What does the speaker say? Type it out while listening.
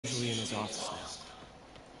his office now.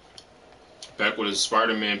 Back with his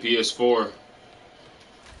Spiderman PS4.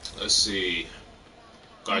 Let's see.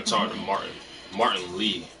 Gotta talk to Martin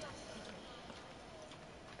Lee.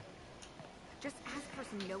 Just ask for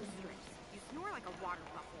some nose strips. You snore like a water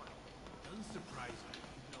buffalo. Doesn't surprise me.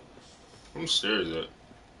 Who stares at?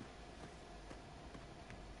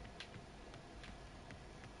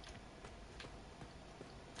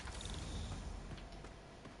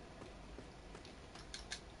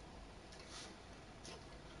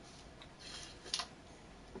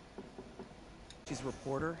 She's a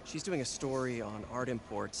reporter. She's doing a story on art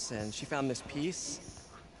imports, and she found this piece.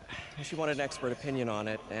 She wanted an expert opinion on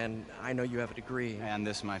it, and I know you have a degree. And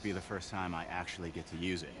this might be the first time I actually get to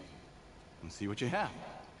use it. Let's see what you have.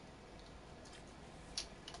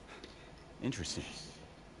 Interesting.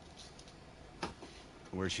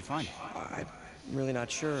 Where did she find it? I'm really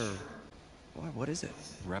not sure. Why, what is it?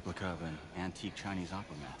 Replica of an antique Chinese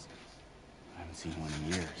opera mask. I haven't seen one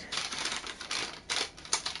in years.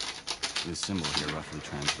 This symbol here roughly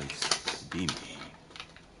translates demon.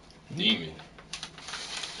 Demon.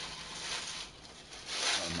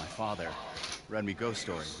 My father read me ghost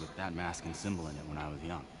stories with that mask and symbol in it when I was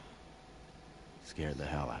young. Scared the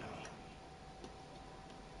hell out of me.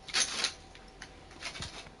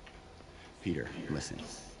 Peter, listen.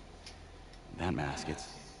 That mask, it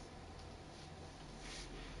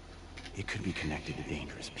could be connected to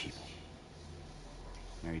dangerous people.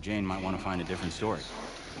 Mary Jane might want to find a different story.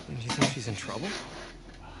 Do you think she's in trouble?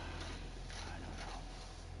 I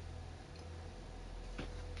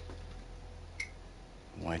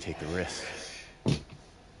don't know. Why take the risk?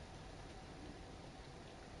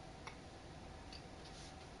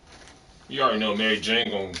 You already know Mary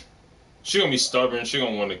Jane she gonna be stubborn. She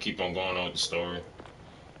gonna want to keep on going on with the story.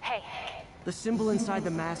 Hey. The symbol inside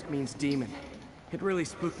the mask means demon. It really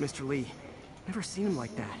spooked Mr. Lee. Never seen him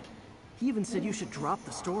like that. He even said you should drop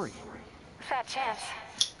the story. Fat chance.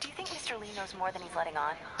 Do you think Mr. Lee knows more than he's letting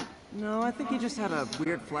on? No, I think he just had a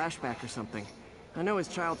weird flashback or something. I know his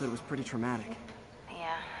childhood was pretty traumatic.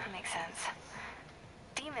 Yeah, that makes sense.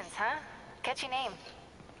 Demons, huh? Catchy name.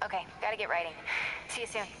 Okay, gotta get writing. See you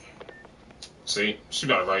soon. See? She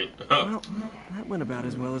got it right. Well, that went about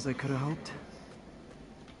as well as I could have hoped.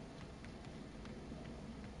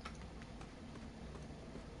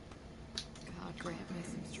 God grant me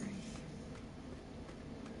some strength.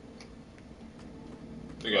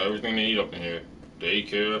 They got everything they need up in here.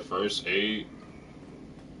 Daycare, first aid.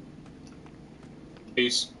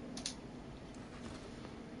 Peace.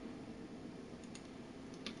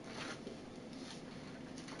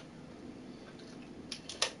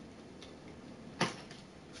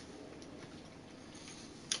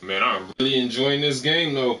 Man, I'm really enjoying this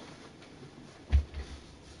game though.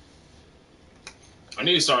 I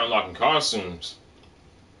need to start unlocking costumes.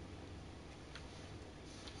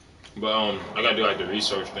 But I gotta do like the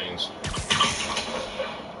research things.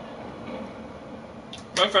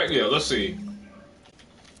 Matter of fact, yeah, let's see.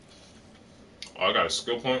 Oh, I got a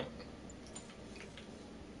skill point.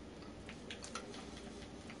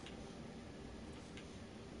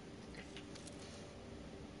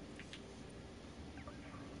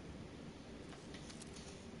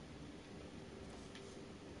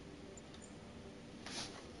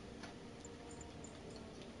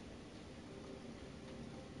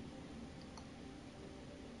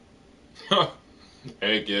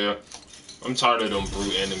 Heck yeah. I'm tired of them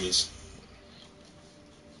brute enemies.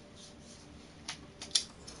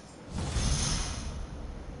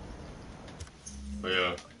 But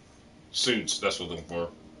yeah. Suits, that's what I'm looking for.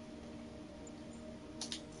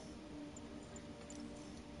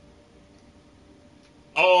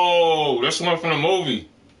 Oh, that's one from the movie.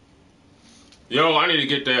 Yo, I need to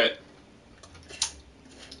get that.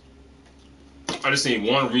 I just need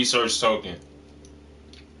one research token.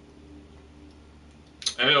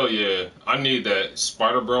 Hell yeah. I need that.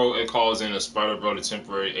 Spider Bro, it calls in a Spider Bro to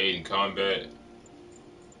temporary aid in combat.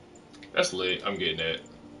 That's lit. I'm getting that.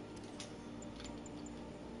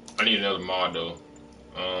 I need another mod though.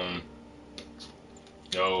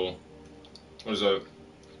 No. What is that?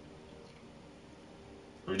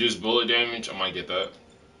 Reduce bullet damage. I might get that.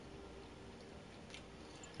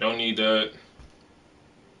 Don't need that.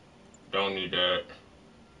 Don't need that.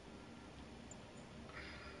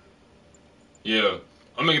 Yeah.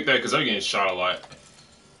 I'm gonna get that because I'm getting shot a lot.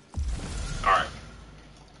 Alright.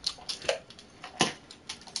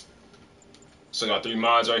 So I got 3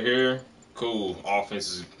 mods right here. Cool.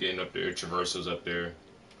 Offense is getting up there. Traversal's up there.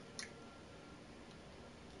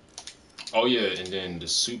 Oh yeah, and then the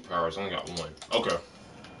suit powers only got 1. Okay.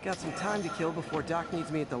 Got some time to kill before Doc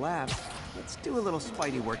needs me at the lab. Let's do a little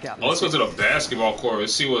Spidey workout. Oh, let's go to the basketball court.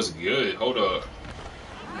 Let's see what's good. Hold up.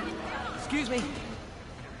 Excuse me.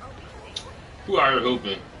 Who out here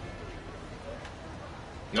hooping?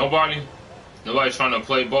 Nobody? Nobody trying to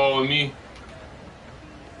play ball with me?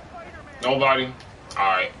 Nobody?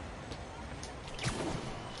 Alright.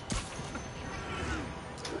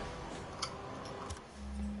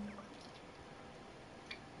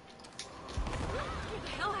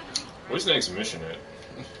 Where's the next mission at?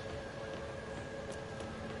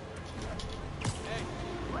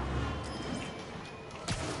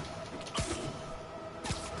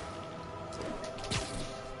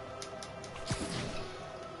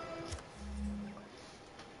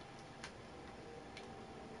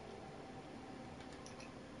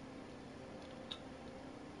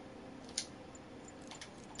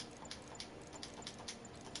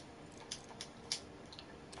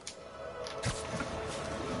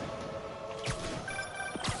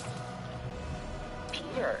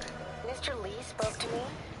 Mr. Lee spoke to me.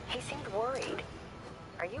 He seemed worried.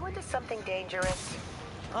 Are you into something dangerous?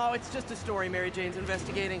 Oh, it's just a story Mary Jane's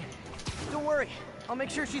investigating. Don't worry. I'll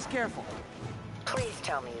make sure she's careful. Please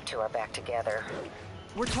tell me you two are back together.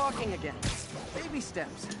 We're talking again. Baby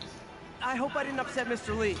steps. I hope I didn't upset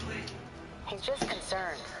Mr. Lee. He's just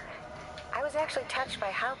concerned. I was actually touched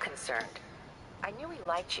by how concerned. I knew he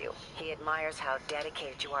liked you. He admires how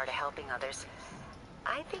dedicated you are to helping others.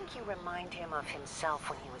 I think you remind him of himself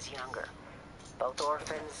when he was younger. Both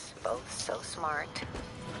orphans, both so smart.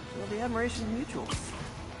 Well, the admiration's mutual.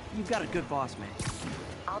 You've got a good boss, man.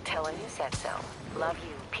 I'll tell him you said so. Love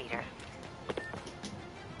you, Peter.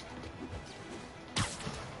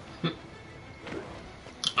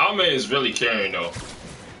 Our man is really caring though.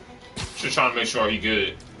 Just trying to make sure he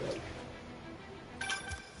good.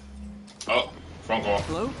 Oh, phone call.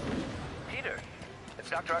 Hello? Peter, it's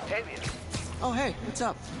Dr. Octavius. Oh, hey, what's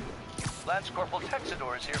up? Lance Corporal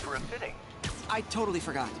Texador is here for a fitting. I totally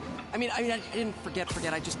forgot. I mean, I didn't forget.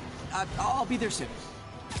 I just, I'll be there soon.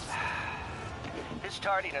 His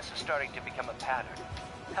tardiness is starting to become a pattern.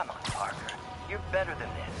 Come on, Parker. You're better than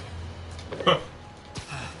this.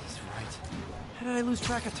 That's right. How did I lose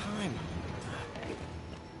track of time?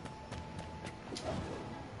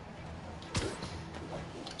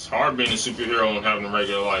 It's hard being a superhero and having a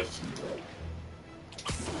regular life.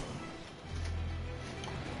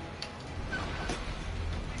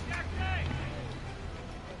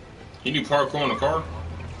 Can you parkour in the car?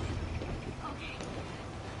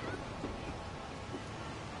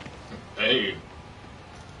 Hey.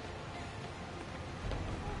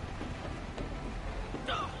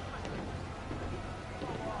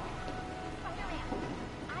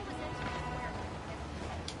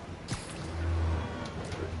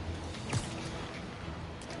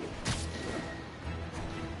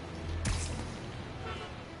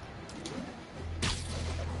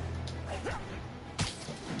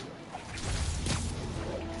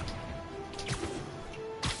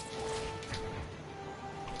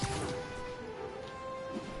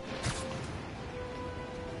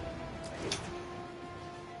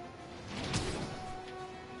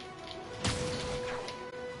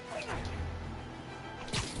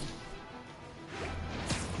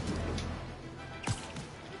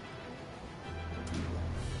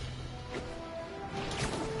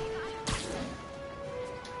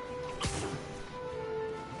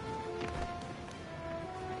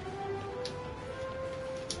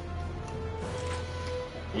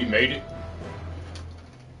 We made it.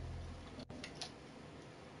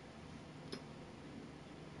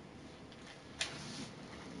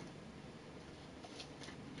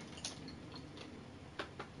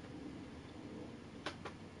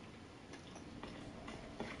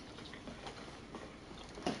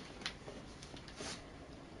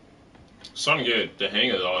 Starting to get the hang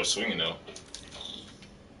of all the swinging though.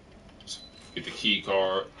 Get the key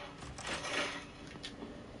card.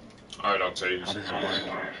 Alright, Octavius. How does it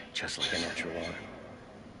work? Just like a natural arm.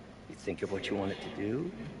 You think of what you want it to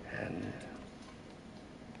do, and...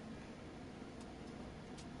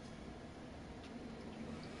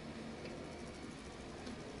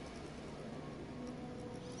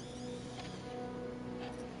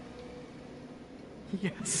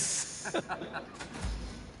 Yes.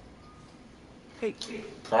 Hey,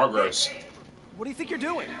 Progress. what do you think you're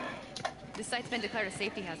doing? This site's been declared a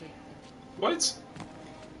safety hazard. What?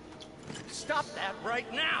 Stop that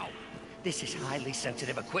right now! This is highly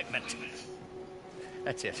sensitive equipment.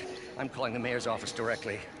 That's it. I'm calling the mayor's office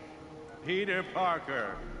directly. Peter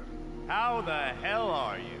Parker, how the hell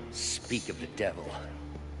are you? Speak of the devil.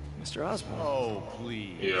 Mr. Osborn. Oh,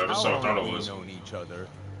 please. Yeah, that's how what I thought long it have was. we known each other?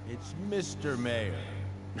 It's Mr. Mayor.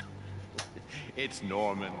 It's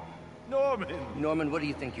Norman. Norman! Norman, what do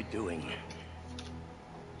you think you're doing?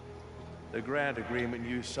 The grant agreement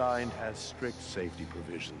you signed has strict safety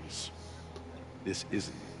provisions. This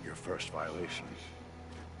isn't your first violation.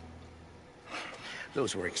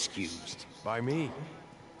 Those were excused. By me.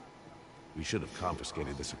 We should have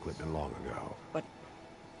confiscated this equipment long ago.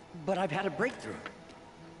 But I've had a breakthrough.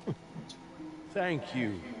 Thank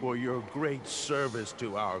you for your great service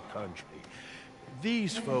to our country.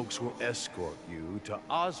 These folks will escort you to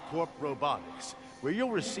Oscorp Robotics, where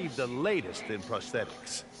you'll receive the latest in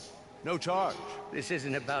prosthetics. No charge. This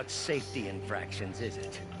isn't about safety infractions, is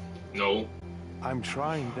it? No. I'm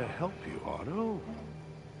trying to help you, Otto.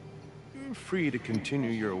 You're free to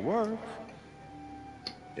continue your work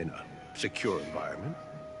in a secure environment.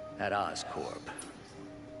 At Oscorp.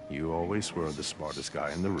 You always were the smartest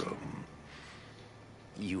guy in the room.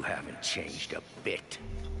 You haven't changed a bit.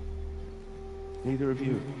 Neither of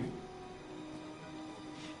you.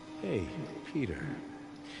 Hey, Peter.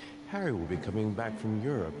 Harry will be coming back from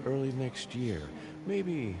Europe early next year.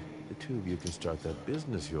 Maybe the two of you can start that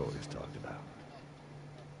business you always talked about.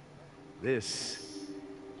 This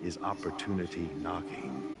is opportunity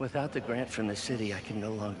knocking. Without the grant from the city, I can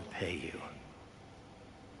no longer pay you.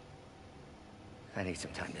 I need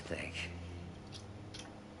some time to think.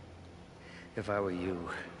 If I were you,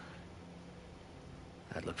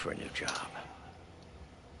 I'd look for a new job.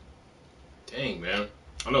 Dang, man.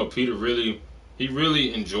 I know Peter he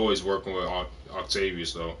really enjoys working with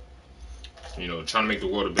Octavius, though. You know, trying to make the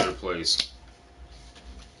world a better place.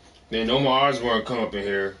 Then Omar Osborn come up in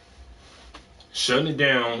here, shutting it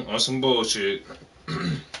down on some bullshit,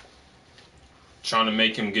 trying to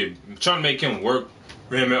make him work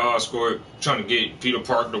for him at Oscorp, trying to get Peter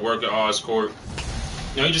Parker to work at Oscorp.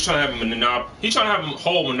 You know, he's just trying to have a monopoly. He's trying to have a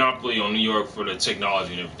whole monopoly on New York for the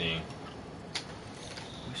technology and everything.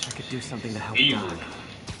 Wish I could do something to help Evil. Doc.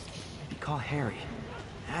 Maybe call Harry.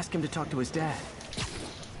 Ask him to talk to his dad.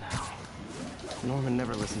 No. Norman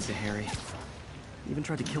never listens to Harry. He even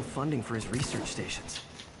tried to kill funding for his research stations.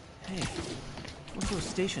 Hey, one of those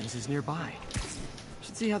stations is nearby.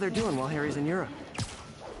 Should see how they're doing while Harry's in Europe.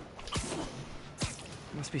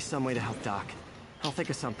 Must be some way to help Doc. I'll think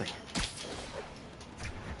of something.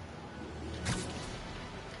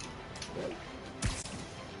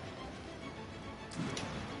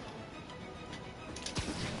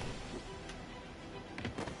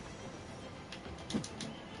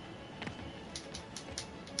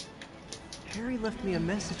 Harry left me a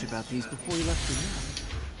message about these before he left for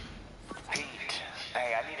Europe. Pete,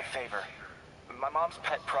 hey, I need a favor. My mom's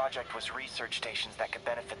pet project was research stations that could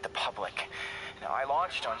benefit the public. Now, I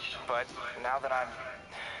launched them, but now that I'm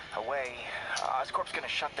away, Oscorp's gonna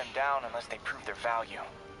shut them down unless they prove their value.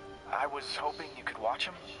 I was hoping you could watch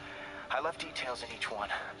them. I left details in each one.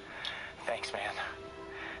 Thanks, man.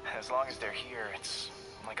 As long as they're here, it's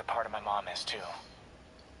like a part of my mom is, too.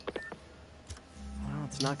 Well,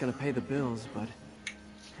 it's not gonna pay the bills, but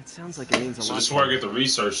it sounds like it means a lot. So this is where I get the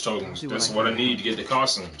research tokens. This is what I need to get the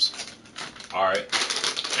costumes. Alright.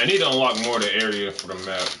 I need to unlock more of the area for the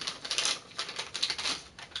map.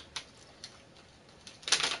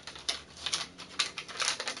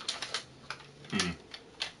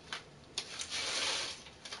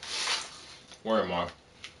 Where am I?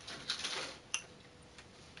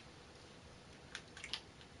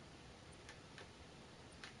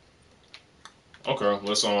 Okay,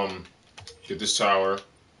 let's get this tower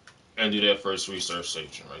and do that first research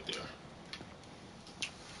station right there.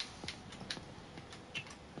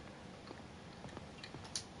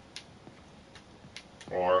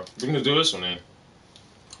 Or we can just do this one then.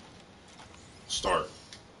 Start.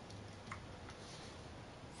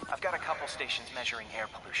 I've got a couple stations measuring air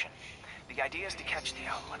pollution. The idea is to catch the,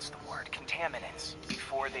 what's the word, contaminants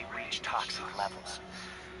before they reach toxic levels.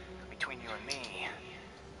 Between you and me,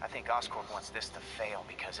 I think Oscorp wants this to fail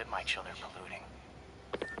because it might show they're polluting.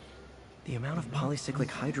 The amount of polycyclic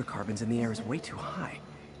hydrocarbons in the air is way too high.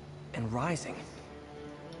 And rising.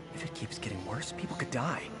 If it keeps getting worse, people could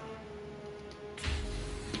die.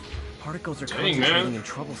 Particles are concentrating in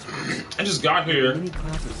trouble spots. I just got here. Mini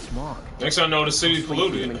clouds of smog. Next I know the city's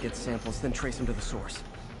polluted. And get samples, then trace them to the source.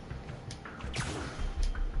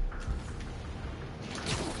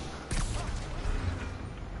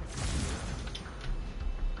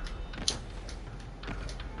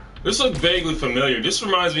 This looks vaguely familiar. This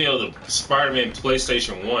reminds me of the Spider-Man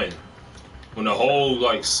PlayStation 1. When the whole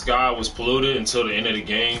like sky was polluted until the end of the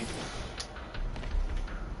game.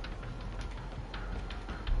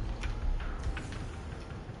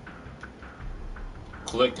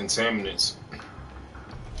 Collect contaminants.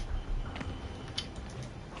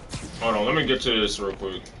 Hold on, let me get to this real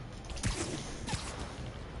quick.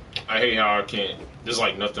 I hate how I can't. There's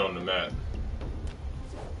like nothing on the map.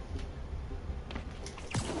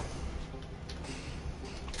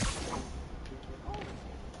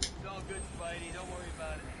 It's all good, Spidey. Don't worry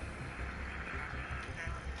about it.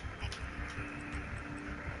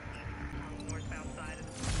 Northbound side of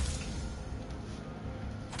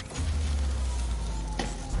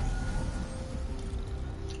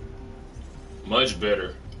the... Much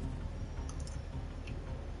better.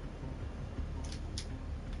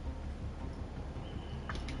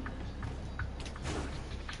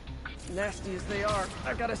 Nasty as they are,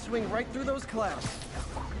 I've got to swing right through those clouds.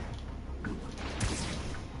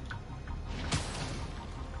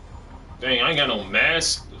 Dang, I ain't got no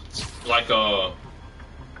mask. Like,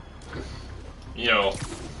 you know,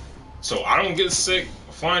 so I don't get sick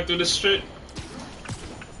flying through this shit.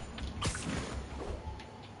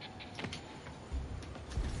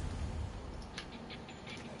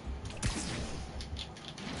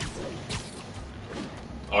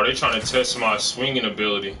 Oh, they trying to test my swinging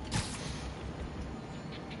ability.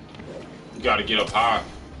 You gotta get up high.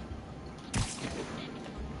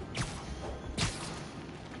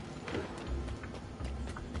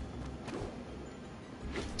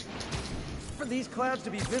 For these clouds to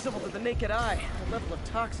be visible to the naked eye, the level of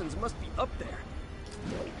toxins must be up there.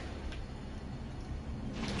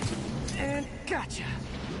 And gotcha.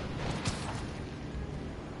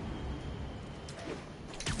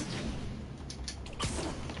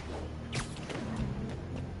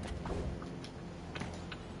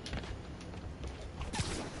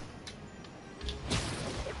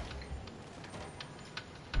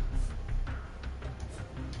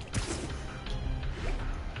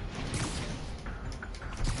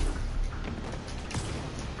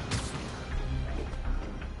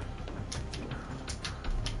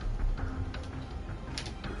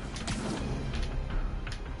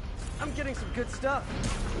 I'm getting some good stuff.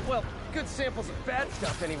 Well, good samples of bad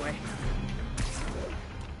stuff, anyway.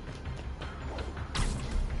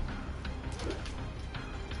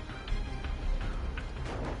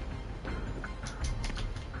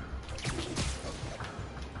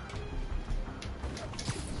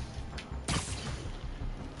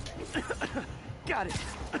 Got it.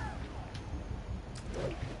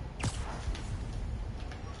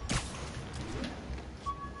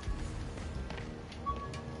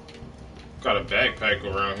 Got a backpack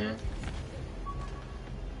around here.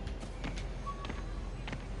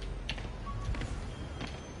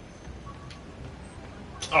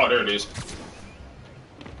 Oh, there it is.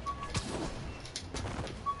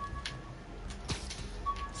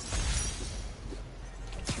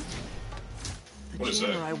 What is that?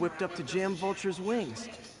 The jammer I whipped up to jam Vulture's wings.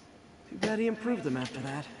 Too bad he improved them after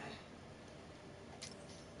that.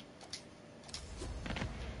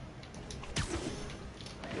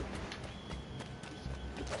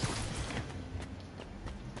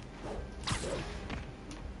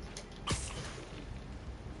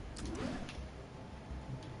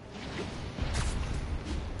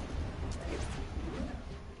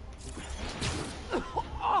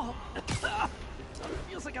 Oh,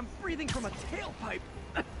 feels like I'm breathing from a tailpipe.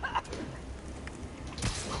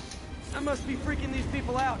 I must be freaking these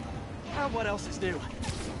people out. What else is new?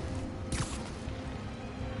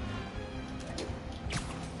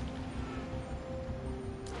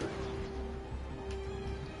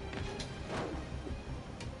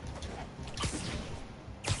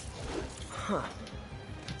 Huh.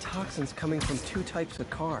 The toxin's coming from two types of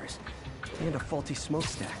cars and a faulty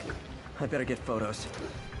smokestack. I better get photos.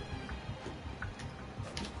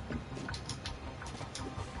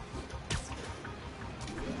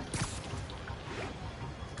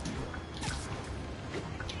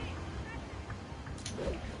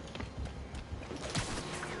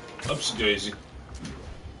 Upsy daisy.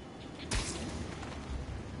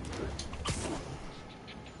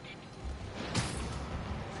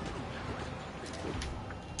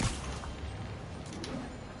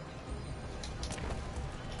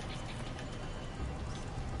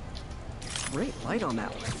 Great light on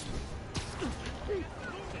that one.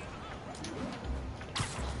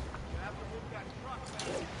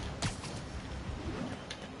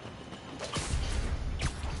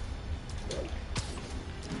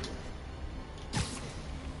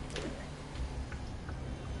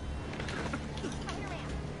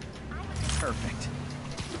 Perfect.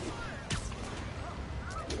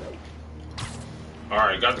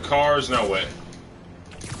 Alright, got the cars, now what?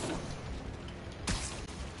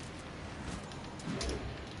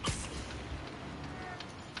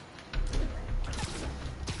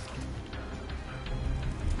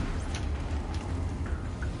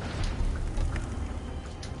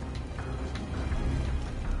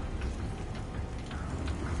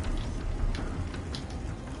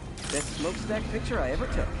 smokestack picture I ever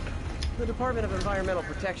took. The Department of Environmental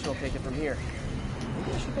Protection will take it from here.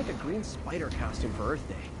 Maybe I should make a green spider costume for Earth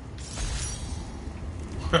Day.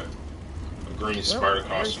 A green spider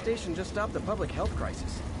Harry costume. Station just stopped the public health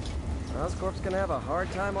crisis. Oscorp's gonna have a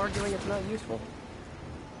hard time arguing it's not useful.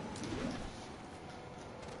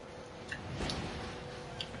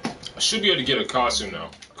 I should be able to get a costume now.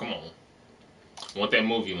 Come on. I want that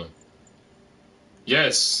movie one.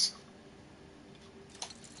 Yes.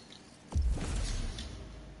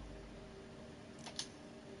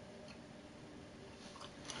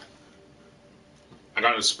 I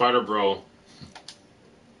got a spider bro.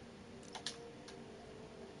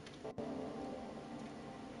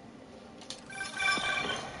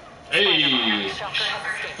 Hey,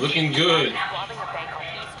 looking good.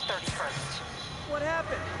 What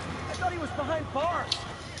happened? I thought he was behind bars.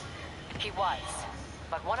 He was.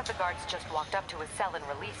 But one of the guards just walked up to his cell and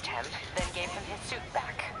released him, then gave him his suit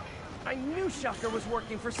back. I knew Shocker was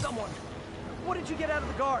working for someone. What did you get out of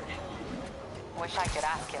the guard? Wish I could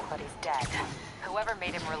ask him, but he's dead. Whoever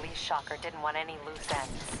made him release Shocker didn't want any loose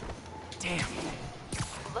ends. Damn.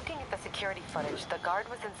 Looking at the security footage, the guard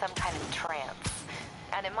was in some kind of trance.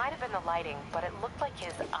 And it might have been the lighting, but it looked like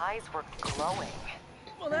his eyes were glowing.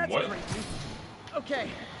 Well, that's What? creepy. Okay,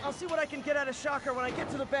 I'll see what I can get out of Shocker when I get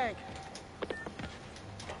to the bank.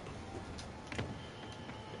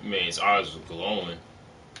 Man, his eyes were glowing.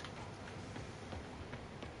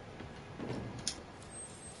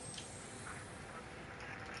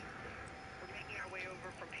 We're making our way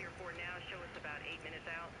over from Pier 4 now. Show us about 8 minutes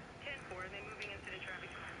out. 10-4, they moving into the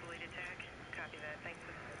traffic-related attack. Copy that. Thanks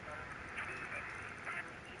for the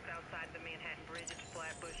east outside the Manhattan Bridge at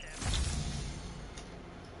Flatbush Avenue.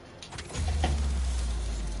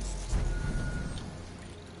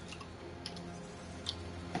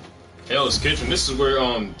 Hell's Kitchen. This is where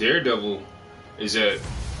Daredevil is at.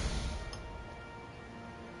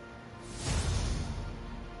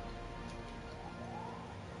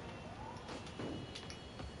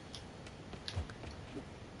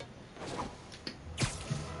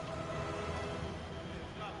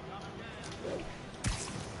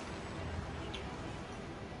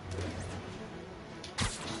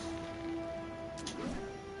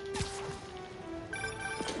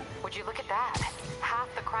 Would you look at that?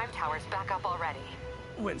 Half the crime tower's back up already.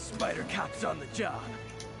 When Spider Cop's on the job,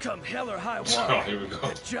 come hell or high Oh, water, here we go.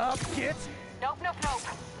 the job gets... Nope, nope, nope.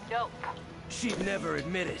 Nope. She'd never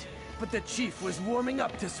admit it, but the chief was warming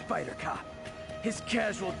up to Spider Cop. His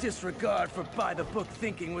casual disregard for by-the-book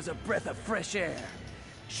thinking was a breath of fresh air.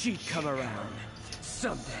 She'd come around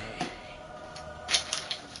someday.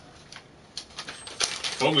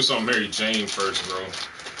 Focus on Mary Jane first, bro.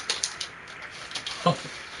 We'll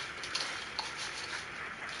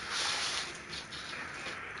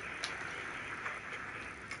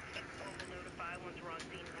notify once we're on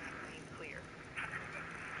scene and the screen's clear.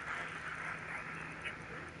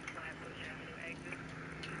 Flatbush Avenue exit.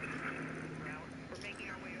 Route. We're making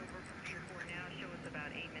our way over from Pier 4 now. Show us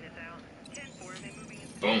about 8 minutes out. 10-4, they moving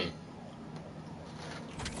into... Boom.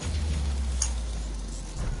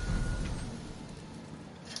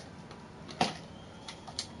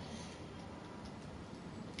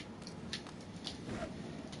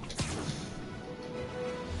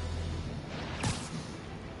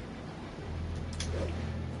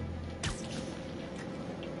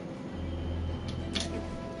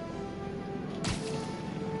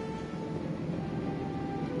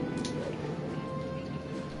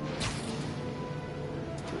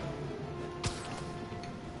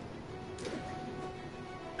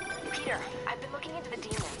 Peter, I've been looking into the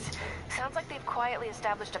demons. Sounds like they've quietly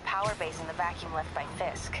established a power base in the vacuum left by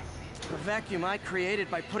Fisk. A vacuum I created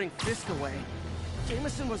by putting Fisk away.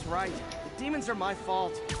 Jameson was right. The demons are my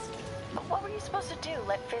fault. But what were you supposed to do?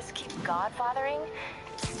 Let Fisk keep godfathering?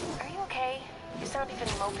 Are you okay? You sound even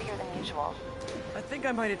mopier than usual. I think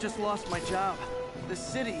I might have just lost my job. The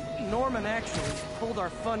city, Norman actually, pulled our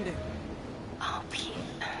funding. Oh, Pete.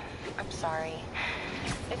 I'm sorry.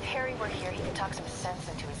 If Harry were here, he could talk some sense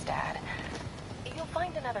into his dad. You'll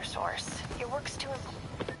find another source. Your work's too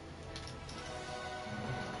important.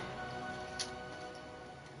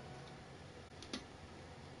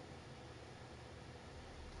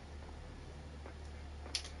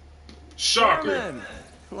 Shocker. Norman!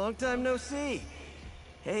 Long time no see.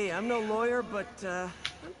 Hey, I'm no lawyer, but I'm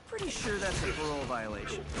pretty sure that's a parole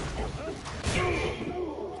violation.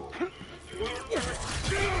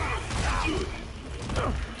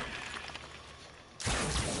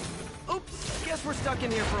 Oops, guess we're stuck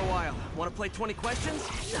in here for a while. Want to play 20 questions?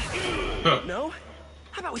 No?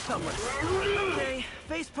 How about we thumb wrestle? Okay,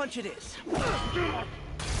 face punch it is.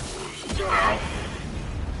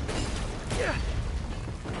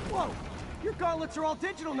 Whoa! Your gauntlets are all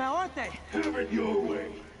digital now, aren't they? Have it your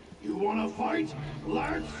way. You wanna fight?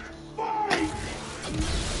 Let's fight!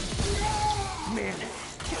 Man,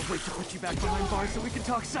 can't wait to put you back behind bars so we can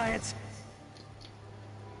talk science.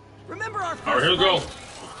 Remember our first Alright, here we go.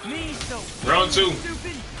 fight? Me so Round 2.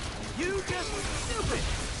 stupid. You just stupid.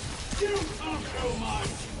 You talk so much!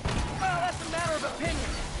 Well, that's a matter of opinion.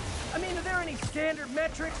 I mean, are there any standard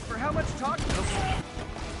metrics for how much talking? Okay.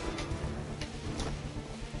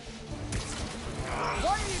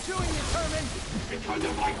 Why are you doing this, Herman? Because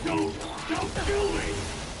if I don't, they'll kill me!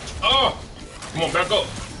 Oh! Come on, back up.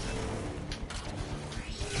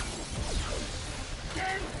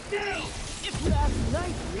 Stand still! If you ask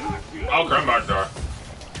nicely. Okay, I'm back there.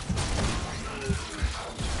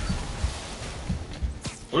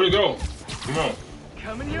 Where'd he go? Come on.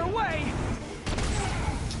 Coming your way.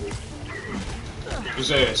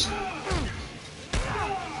 His ass.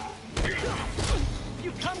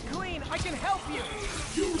 You come clean, I can help you.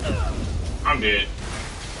 I'm dead.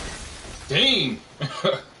 Dang.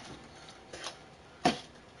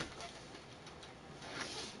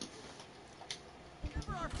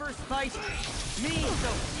 Remember our first fight? Me,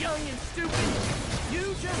 so young and stupid.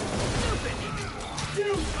 You just stupid.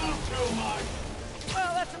 You talk so much!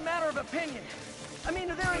 Well, that's a matter of opinion. I mean,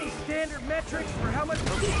 are there any standard metrics for how much?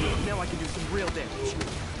 Okay, now I can do some real damage.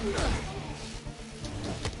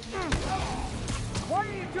 Why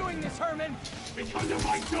are you doing this, Herman? Because if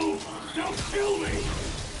I don't, they'll kill me!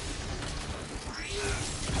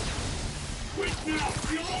 Quit now,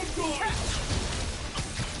 your own good!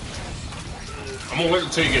 I'm gonna wait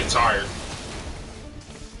until you get tired.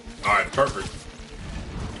 Alright, perfect.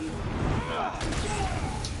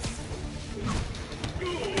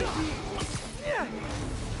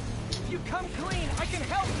 If you come clean, I can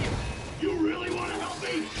help you. You really want to help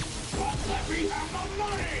me? Well, let me have the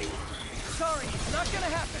money! Sorry, it's not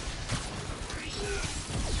gonna happen.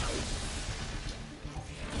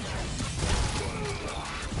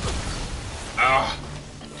 Ah.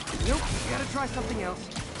 Nope, gotta try something else.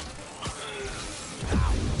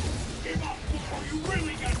 Give up before you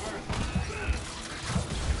really get hurt!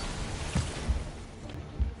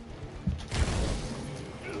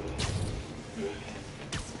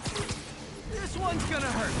 This one's gonna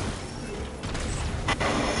hurt.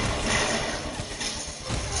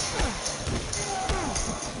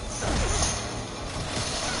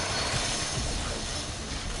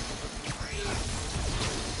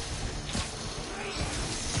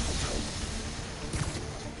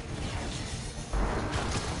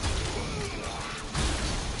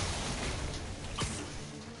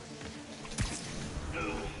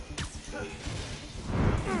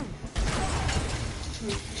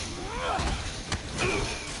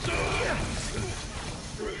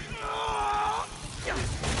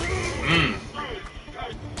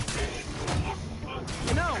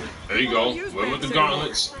 There you go. Went with the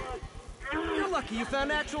gauntlets. You're lucky you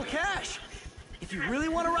found actual cash. If you really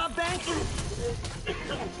want to rob banks,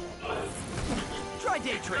 try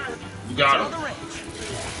day trading. You got It's him. on the range.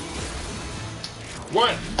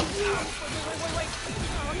 What? Wait.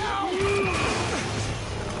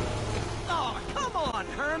 Oh, come on,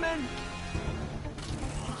 Herman.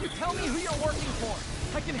 You tell me who you're working for.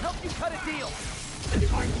 I can help you cut a deal.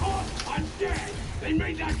 If I talk, I'm dead! They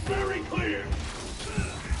made that very clear!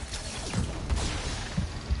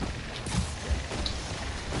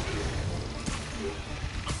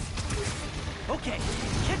 Okay,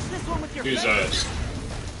 catch this one with your His face. ass.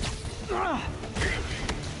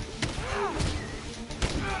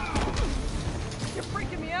 You're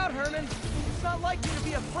freaking me out, Herman. It's not like you to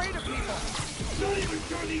be afraid of people. Not even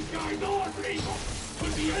sure these guys are people!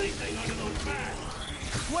 Could be anything under those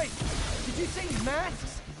masks! Wait, did you say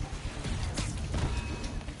masks?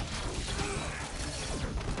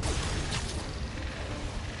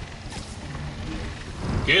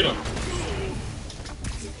 Get him.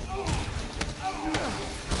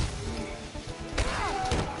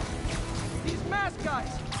 These mask guys,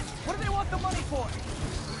 what do they want the money for?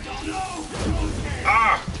 Don't know! Okay!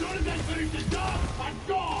 Ah! As soon as I finish the job, I'm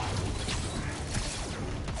gone!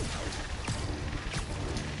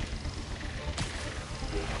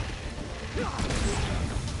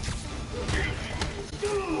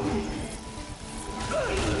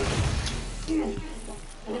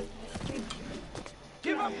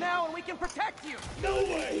 Give up now and we can protect you. No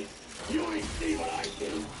way! You ain't see what I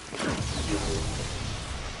do!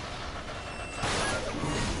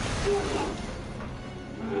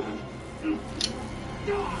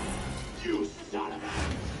 You son of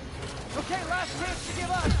a... Okay, last chance to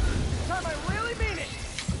give up. This time I really mean it.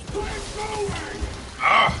 We're going!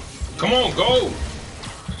 Ah! Come on, go!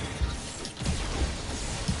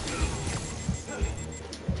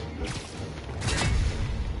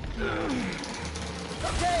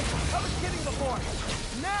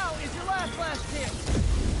 Now is your last chance.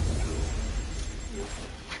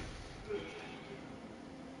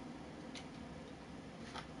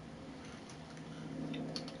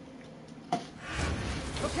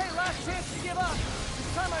 Okay, last chance to give up.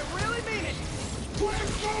 This time I really mean it. We're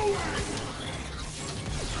going!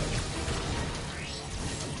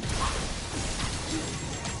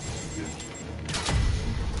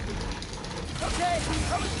 Okay,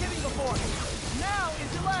 I was kidding before. Now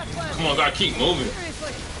is your last Come on, gotta keep moving.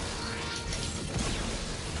 Seriously.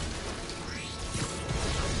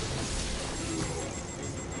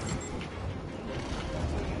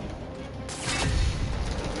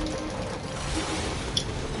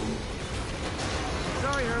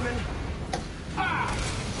 Sorry, Herman.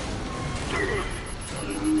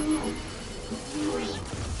 You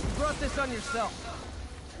brought this on yourself.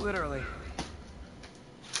 Literally.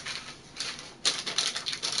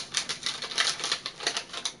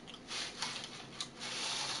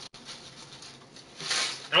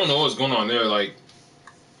 I don't know what's going on there. Like,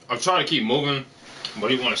 I'm trying to keep moving, but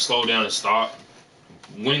he want to slow down and stop.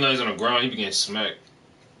 When he lands on the ground, he begins smack.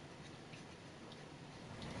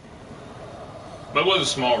 But it was a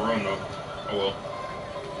small room, though. Oh well.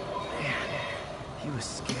 Man, he was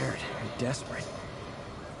scared and desperate.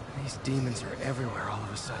 These demons are everywhere all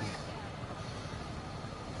of a sudden.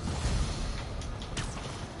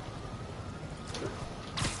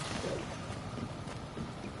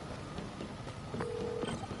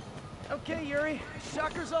 Okay, Yuri.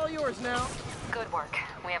 Shocker's all yours now. Good work.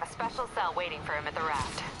 We have a special cell waiting for him at the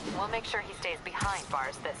raft. We'll make sure he stays behind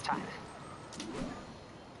bars this time.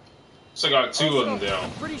 So I got two of them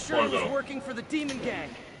down. Pretty sure he was working for the Demon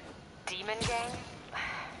Gang. Demon Gang?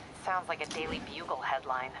 Sounds like a Daily Bugle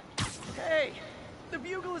headline. Hey, the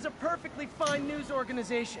Bugle is a perfectly fine news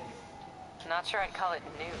organization. Not sure I'd call it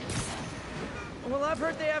news. Well, I've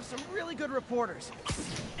heard they have some really good reporters.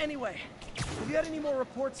 Anyway, have you had any more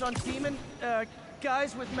reports on demon,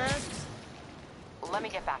 guys with masks? Let me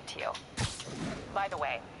get back to you. By the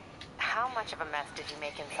way, how much of a mess did you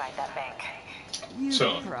make inside that bank? You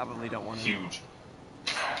probably don't want to. Huge.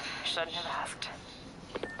 Shouldn't have asked.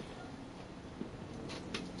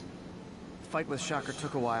 Fight with Shocker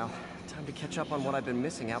took a while. Time to catch up on what I've been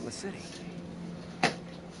missing out in the city.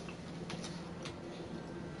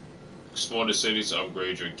 Explore the city to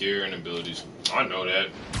upgrade your gear and abilities. I know that.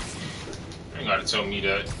 You ain't gotta tell me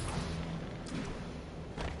that.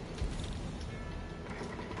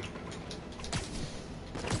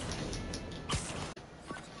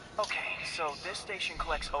 Okay, so this station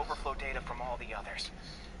collects overflow data from all the others.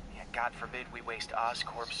 Yeah, God forbid we waste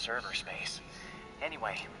Oscorp's server space.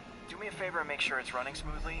 Anyway, do me a favor and make sure it's running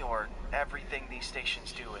smoothly, or everything these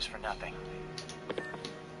stations do is for nothing.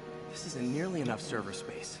 This isn't nearly enough server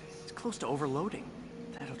space. It's close to overloading.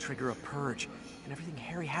 That'll trigger a purge, and everything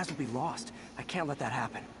Harry has will be lost. I can't let that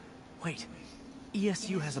happen. Wait,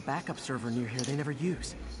 ESU has a backup server near here they never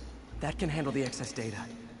use. That can handle the excess data,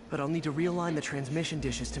 but I'll need to realign the transmission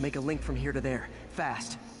dishes to make a link from here to there,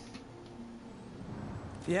 fast.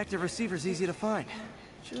 The active receiver's easy to find.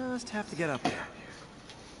 Just have to get up there.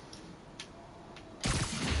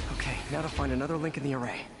 Okay, now to find another link in the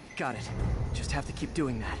array. Got it. Just have to keep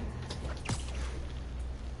doing that.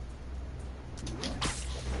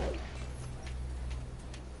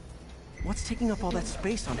 What's taking up all that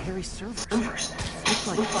space on Harry's servers? Looks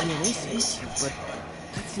like DNA sequences, but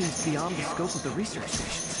that seems beyond the scope of the research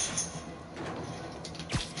stations.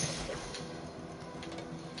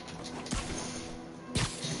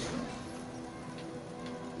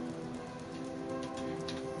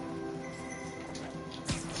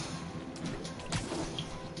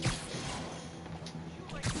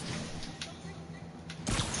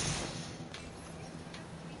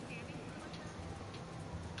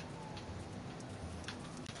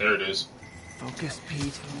 There it is. Focus,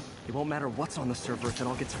 Pete. It won't matter what's on the server if it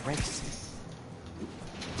all gets erased.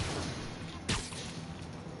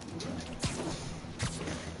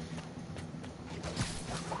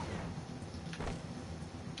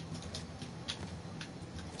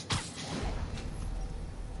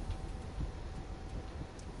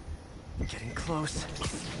 Getting close.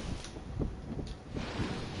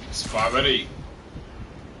 It's 5 at 8.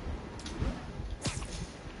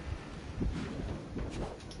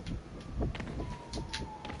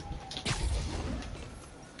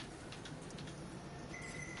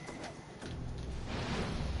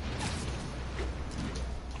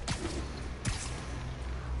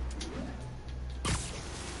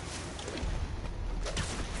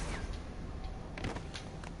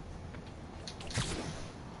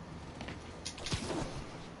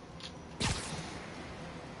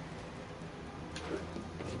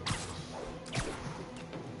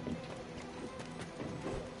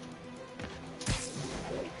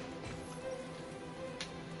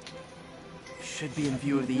 Should be in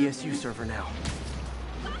view of the ESU server now.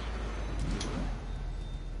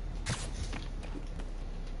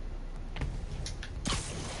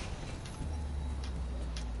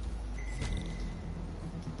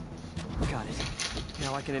 Got it.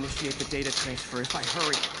 Now I can initiate the data transfer if I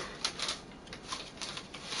hurry.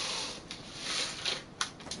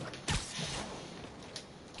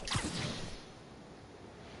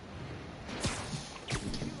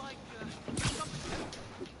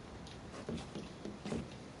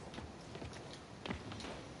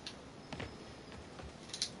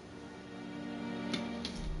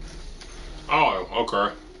 Oh,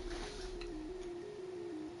 okay.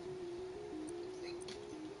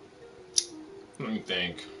 Let me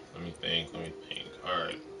think.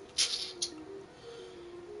 Alright.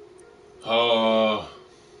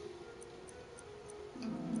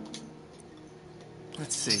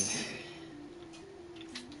 Let's see.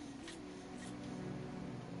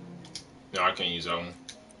 No, I can't use that one.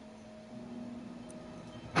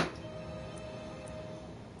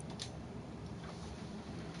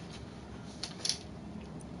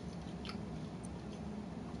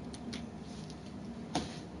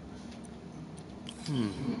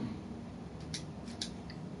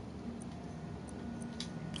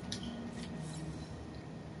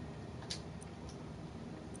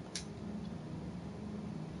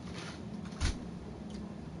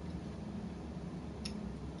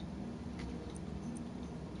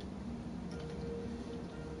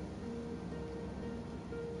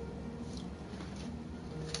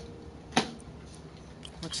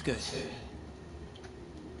 Looks good.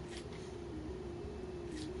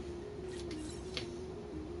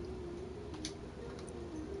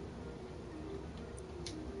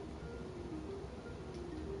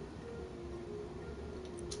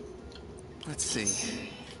 Let's see.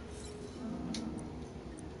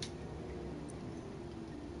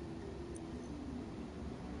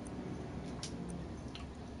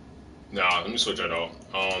 Nah, let me switch that out.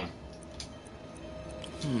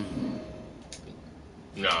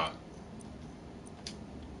 Nah.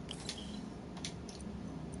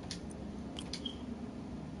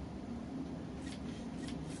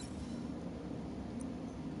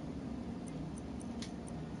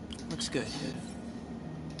 Looks good.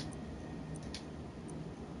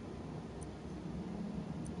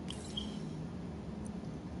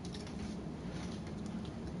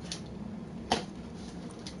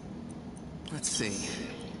 Let's see.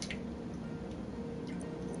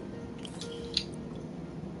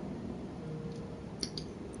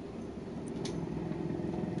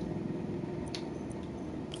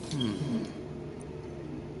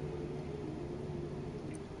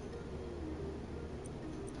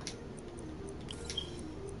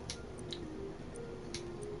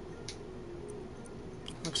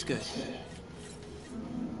 Looks good.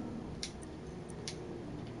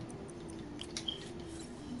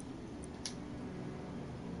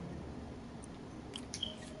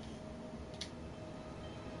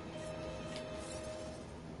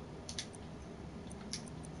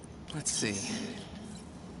 Let's see.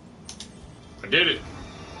 I did it.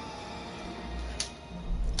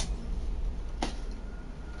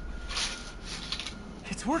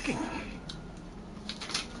 It's working.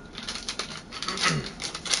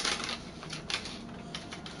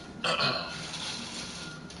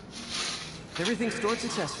 Everything's stored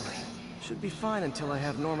successfully. Should be fine until I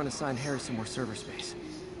have Norman assign Harry some more server space.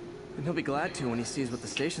 And he'll be glad to when he sees what the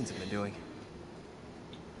stations have been doing.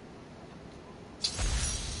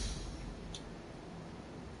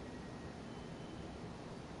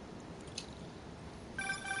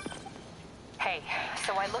 Hey,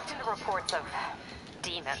 so I looked into reports of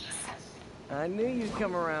demons. I knew you'd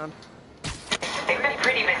come around. They've been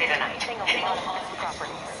pretty busy tonight. A lot of Fisk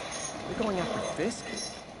properties. You're going after Fisk?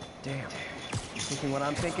 Damn. You thinking what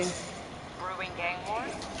I'm thinking? Brewing gang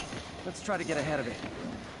wars? Let's try to get ahead of it.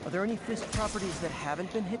 Are there any Fisk properties that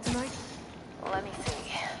haven't been hit tonight? Let me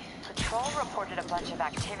see. Patrol reported a bunch of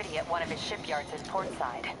activity at one of his shipyards in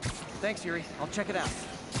Portside. Thanks, Yuri. I'll check it out.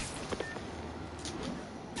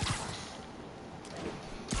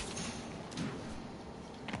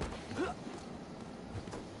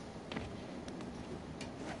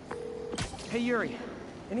 Hey, Yuri.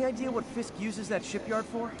 Any idea what Fisk uses that shipyard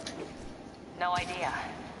for? No idea.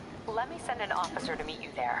 Let me send an officer to meet you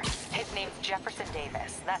there. His name's Jefferson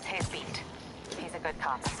Davis. That's his beat. He's a good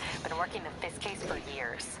cop. Been working the Fisk case for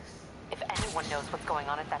years. If anyone knows what's going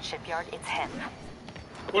on at that shipyard, it's him.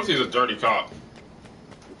 What if he's a dirty cop?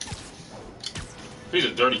 If he's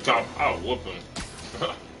a dirty cop, I'll whoop him.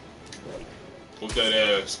 Whoop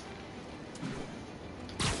that ass.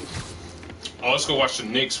 Oh, let's go watch the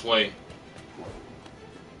Knicks play.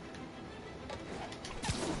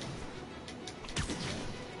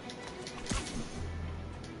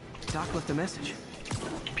 Doc left a message.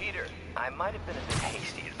 Peter, I might have been a bit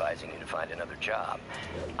hasty advising you to find another job.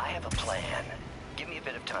 I have a plan. Give me a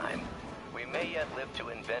bit of time. We may yet live to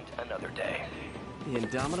invent another day. The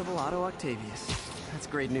indomitable Otto Octavius. That's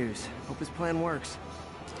great news. Hope his plan works.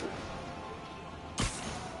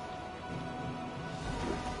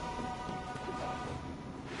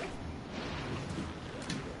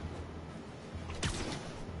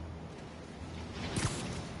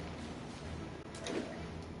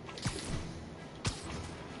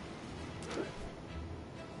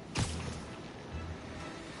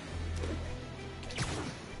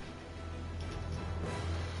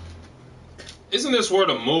 Isn't this where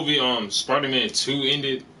the movie Spider-Man 2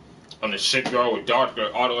 ended? On the shipyard with Dr.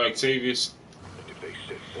 Otto Octavius? If they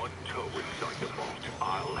set one toe inside the vault,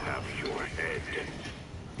 I'll have your head.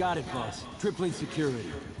 Got it, boss. Tripling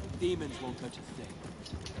security. Demons won't touch a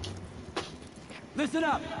thing. Listen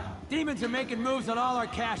up! Demons are making moves on all our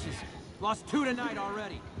caches. Lost 2 tonight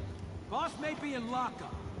already. Boss may be in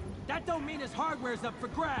lockup. That don't mean his hardware's up for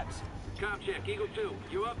grabs. Com check, Eagle 2,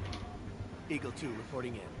 you up? Eagle 2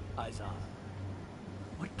 reporting in. Eyes on.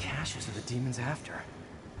 What caches are the demons after?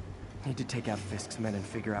 Need to take out Fisk's men and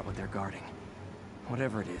figure out what they're guarding.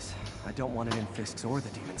 Whatever it is, I don't want it in Fisk's or the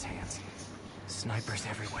demons' hands. Snipers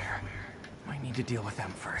everywhere. Might need to deal with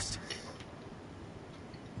them first.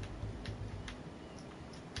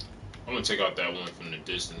 I'm gonna take out that one from the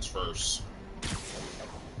distance first.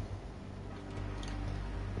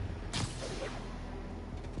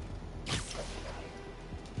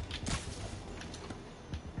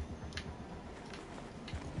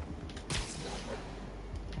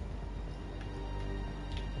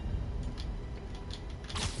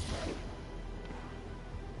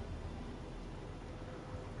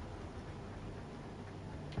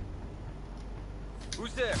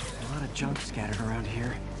 Who's there? A lot of junk scattered around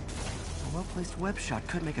here. A well-placed web shot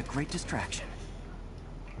could make a great distraction.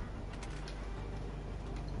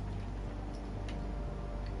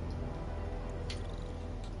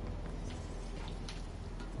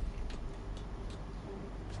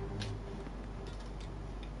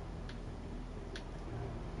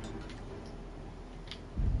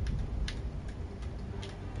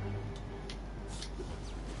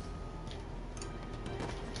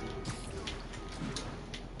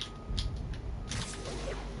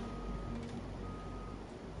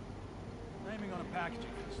 Packaging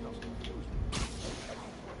for this stuff's confusing.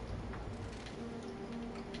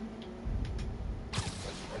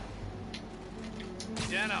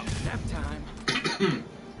 Dano, nap time.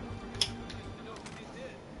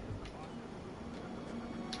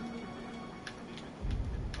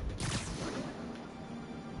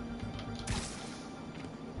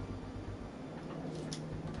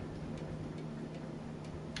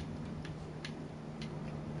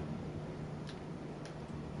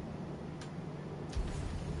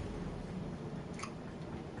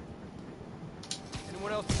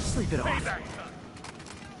 Sleep it off.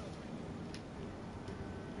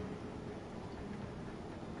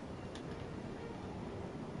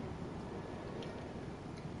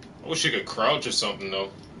 I wish you could crouch or something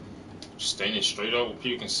though. Just standing straight up where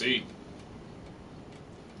you can see.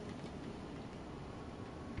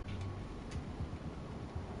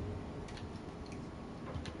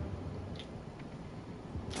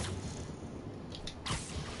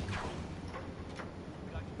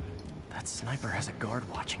 That sniper has a guard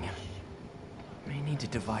watching him. May need to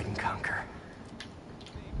divide and conquer.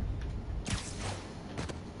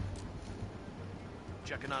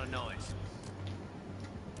 Checking on a noise.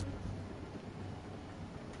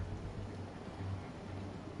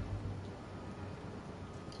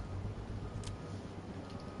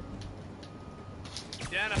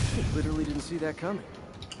 Dana. Literally didn't see that coming.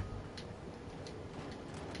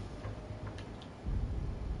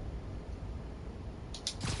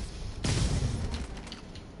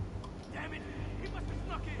 Damn it! He must have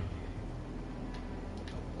snuck in!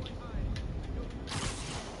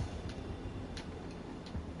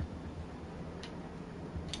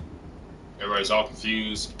 Everybody's all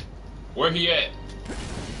confused. Where he at?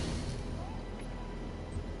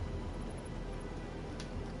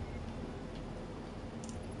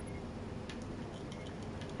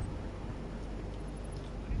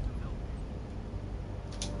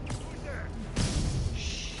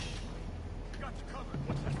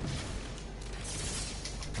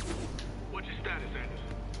 What's your status,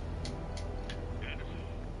 Anderson? Anderson?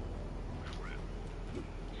 Crap.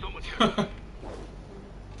 Someone check.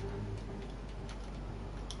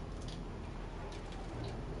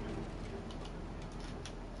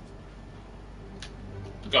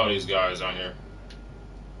 Look at all these guys on here.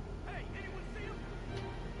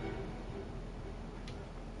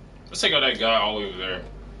 Let's take out that guy all the way over there.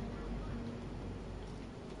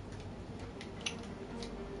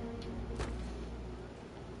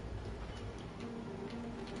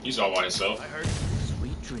 He's all by himself. I heard.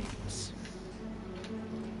 Sweet dreams.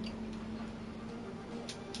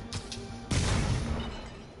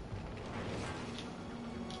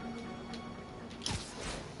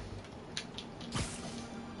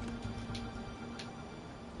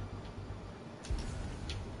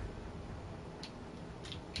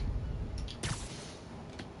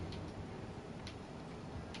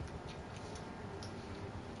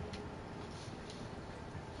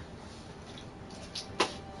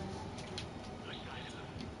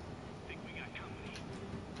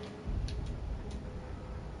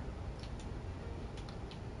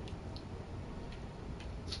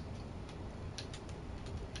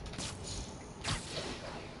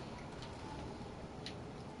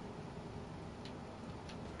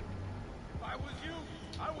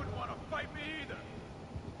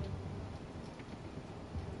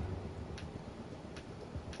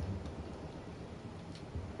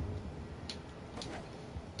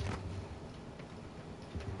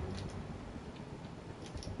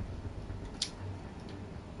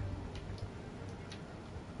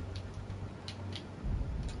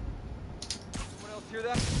 Hear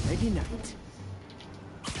that? Peggy Knight.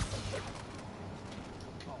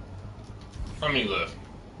 How many left?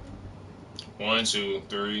 1, 2,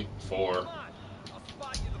 3, 4. Come on. I'll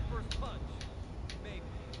spot you the first punch. Maybe.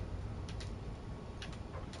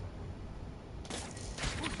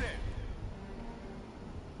 Who's there?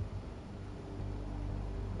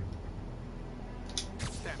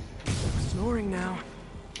 Snoring now.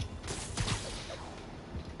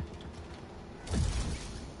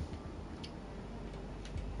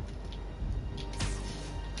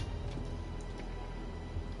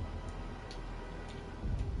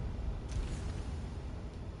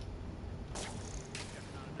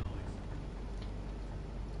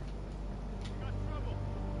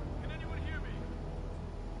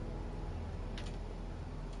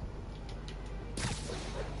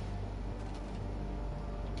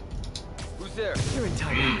 Who's there? You're in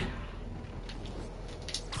time.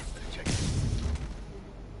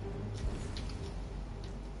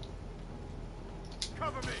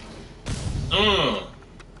 Cover me.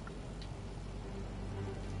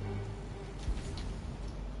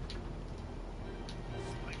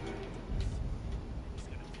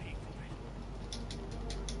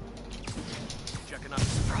 Checking out the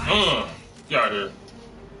surprise. Get out of here.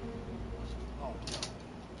 Oh no.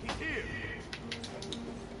 He's here.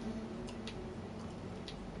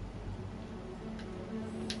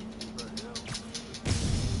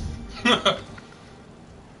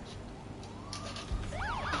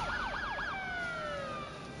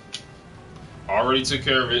 Already took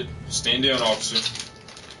care of it. Stand down, officer.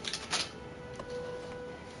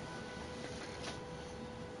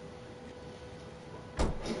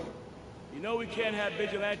 You know we can't have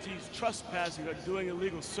vigilantes trespassing or doing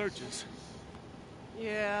illegal searches.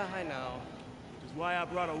 Yeah, I know. Which is why I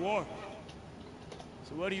brought a warrant.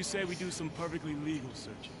 So what do you say we do some perfectly legal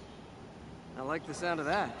searching? I like the sound of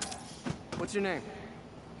that. What's your name?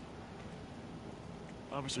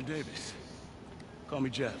 Officer Davis. Call me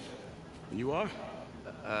Jeff. And you are?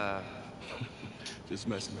 Just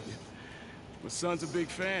messing with you. My son's a big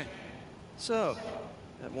fan. So,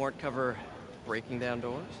 that warrant cover breaking down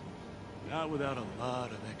doors? Not without a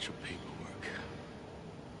lot of extra paperwork.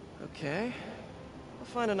 Okay. I'll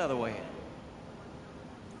find another way in.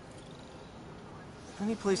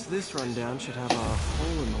 Any place this rundown should have a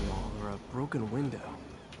hole in the wall or a broken window.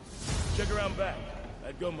 Check around back.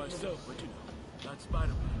 I'd go myself, but you know, not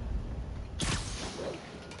Spiderman.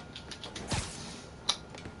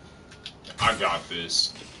 I got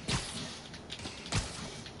this.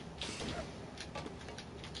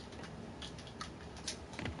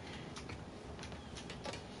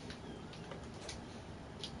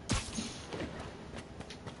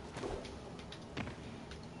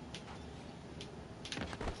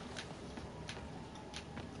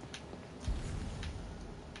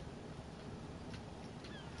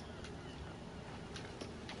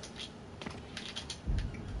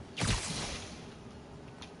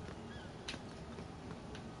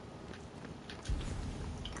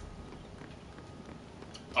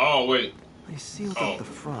 Oh, wait. They sealed up the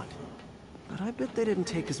front, but I bet they didn't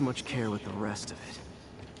take as much care with the rest of it.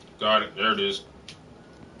 Got it. There it is.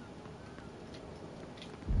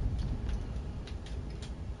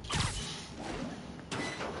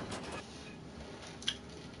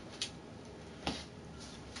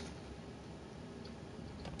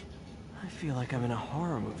 I feel like I'm in a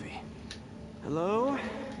horror movie. Hello?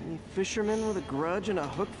 Any fisherman with a grudge and a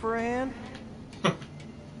hook for a hand?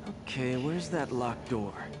 Okay, where's that locked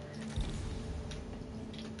door?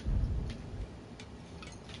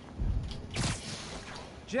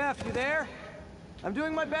 Jeff, you there? I'm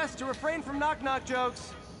doing my best to refrain from knock-knock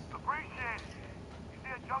jokes. Appreciate it. You see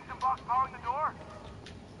a junction box powering the door?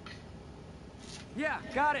 Yeah,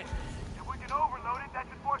 got it. If we can overload it, that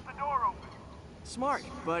should force the door open. Smart,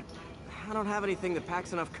 but I don't have anything that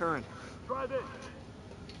packs enough current. Try this.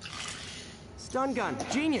 Stun gun,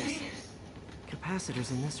 genius!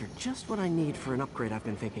 Capacitors in this are just what I need for an upgrade I've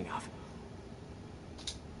been thinking of.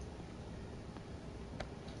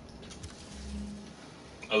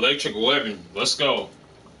 Electric weapon. Let's go.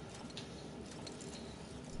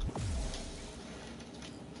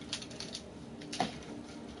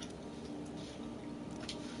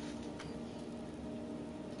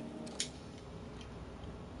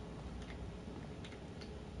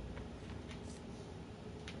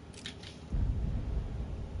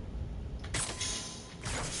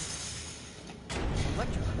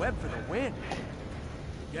 Electric web for the win.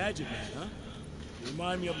 Gadget man, huh? You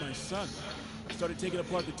remind me of my son. He started taking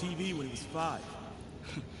apart the TV when he was 5.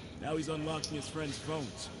 Now he's unlocking his friends'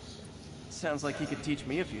 phones. Sounds like he could teach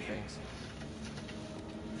me a few things.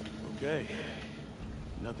 Okay.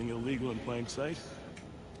 Nothing illegal in plain sight?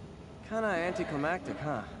 Kinda anticlimactic,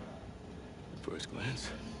 huh? At first glance.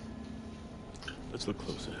 Let's look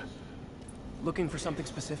closer. Looking for something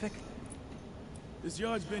specific? This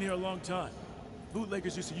yard's been here a long time.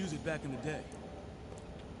 Bootleggers used to use it back in the day.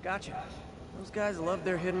 Gotcha. Those guys love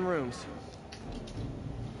their hidden rooms.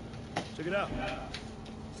 Check it out.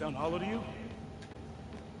 Sound hollow to you?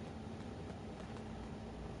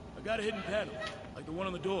 I got a hidden panel, like the one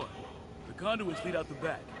on the door. The conduits lead out the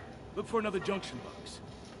back. Look for another junction box.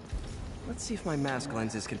 Let's see if my mask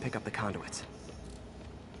lenses can pick up the conduits.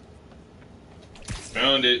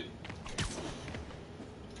 Found it.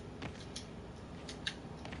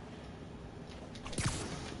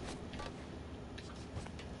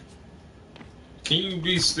 Can you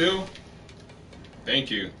be still?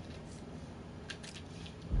 Thank you.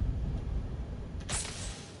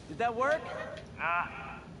 Did that work? Nah.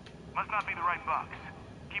 Must not be the right box.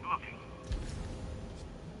 Keep looking.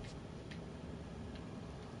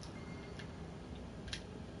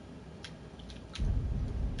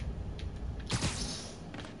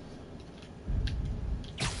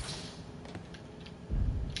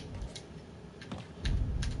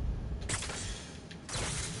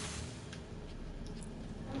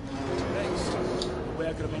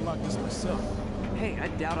 I could have unlocked this myself. Hey, I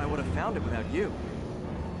doubt I would have found it without you.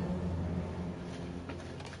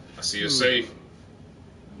 I see a safe.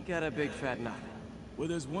 You got a big fat nut. Well,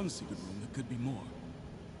 there's one secret room. There could be more.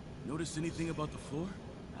 Notice anything about the floor?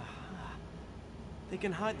 They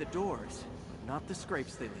can hide the doors, but not the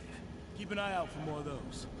scrapes they leave. Keep an eye out for more of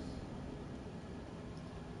those.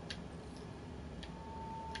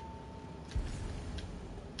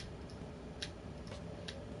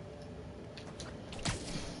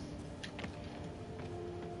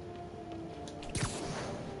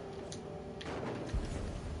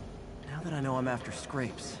 Now that I know I'm after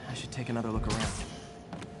scrapes, I should take another look around.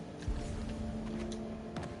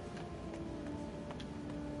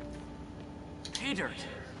 Pay dirt!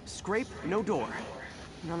 Scrape, no door.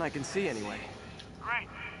 None I can see anyway. Great.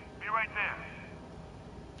 Be right there.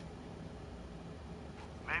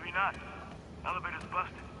 Maybe not. Elevator's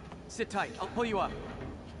busted. Sit tight, I'll pull you up.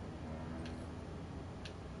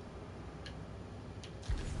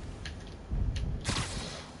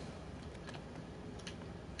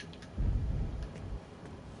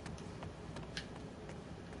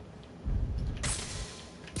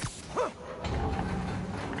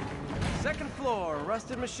 Second floor,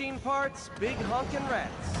 rusted machine parts, big honkin'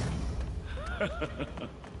 rats.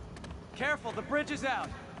 Careful, the bridge is out.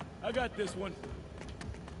 I got this one.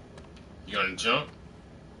 You gonna jump?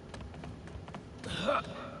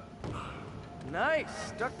 Nice,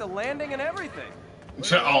 stuck the landing and everything.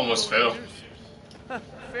 I almost fell.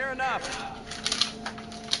 Fair enough.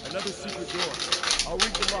 Another secret door. I'll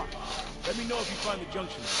read the lock. Let me know if you find the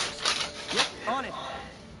junction box. Yep, on it.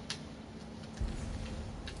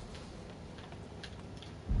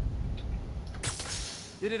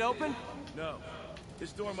 Did it open? No.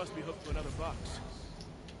 This door must be hooked to another box.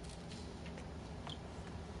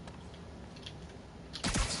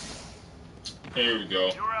 Here we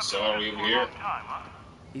go. Sorry, over here.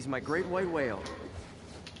 He's my great white whale.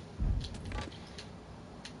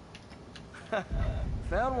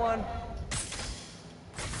 Found one.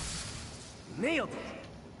 Nailed it.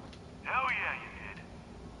 Hell yeah, you did.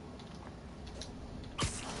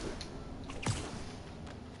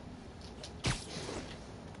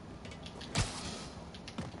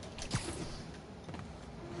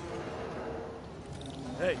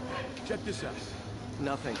 Hey, check this out.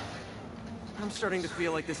 Nothing. I'm starting to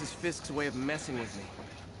feel like this is Fisk's way of messing with me.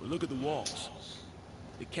 But look at the walls.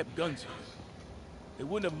 They kept guns here. They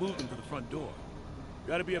wouldn't have moved them to the front door.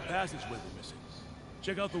 Gotta be a passageway we're missing.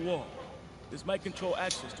 Check out the wall. This might control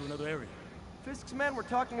access to another area. Fisk's men were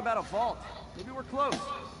talking about a vault. Maybe we're close.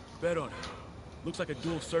 Bet on it. Looks like a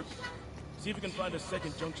dual circuit. See if we can find a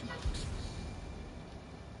second junction box.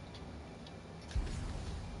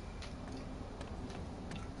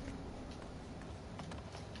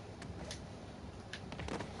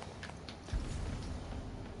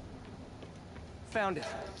 Found it.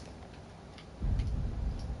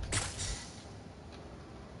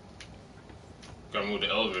 Gotta move the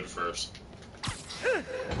elevator first.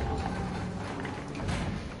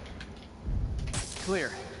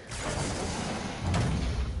 Clear.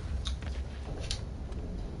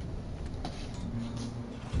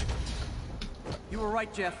 You were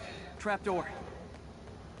right, Jeff. Trapdoor.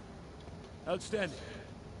 Outstanding.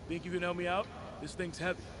 Think you can help me out? This thing's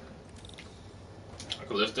heavy. I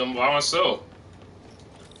can lift them by myself.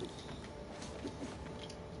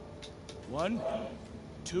 1,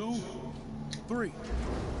 2, 3.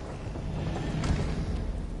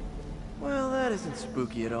 Well, that isn't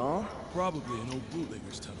spooky at all. Probably an old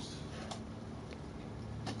bootlegger's tunnel.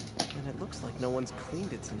 And it looks like no one's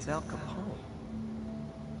cleaned it since Al Capone.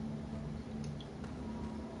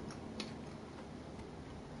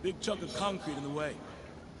 Big chunk of concrete in the way.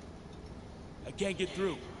 I can't get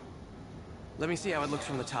through. Let me see how it looks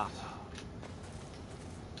from the top.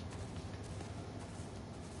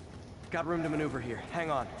 Got room to maneuver here.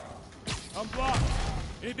 Hang on. I'm blocked.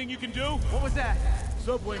 Anything you can do? What was that?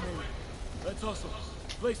 Subway maybe. Let's hustle.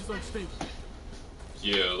 Place is unstable.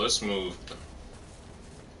 Yeah, let's move.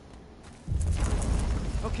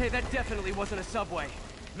 Okay, that definitely wasn't a subway.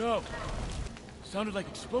 No. Sounded like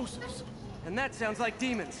explosives. And that sounds like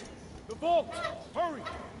demons. The vault! Hurry!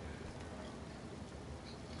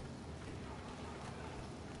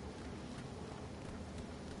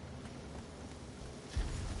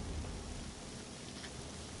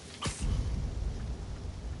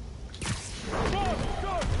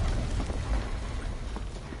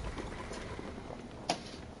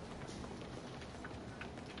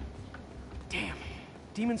 Damn.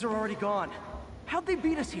 Demons are already gone. How'd they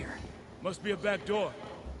beat us here? Must be a back door.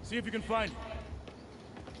 See if you can find it.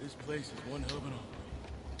 This place is one hell of an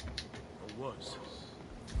hallway. Or was.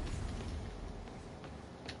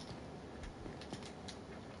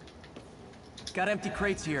 Got empty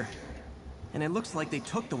crates here. And it looks like they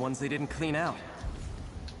took the ones they didn't clean out.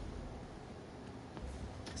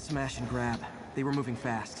 Smash and grab. They were moving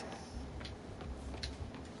fast.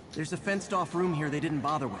 There's a fenced-off room here they didn't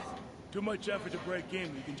bother with. Too much effort to break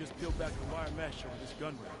in. You can just peel back the wire mesh over this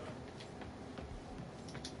gun rack.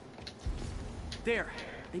 There.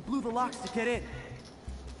 They blew the locks to get in.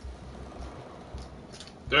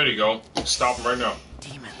 There you go. Stop them right now.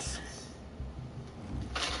 Demons.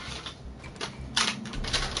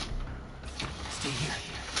 Stay here.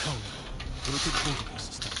 Come on. We'll take both of us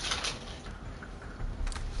this time.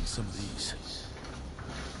 And some of these.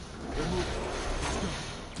 They're moving. Let's go.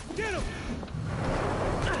 Get him!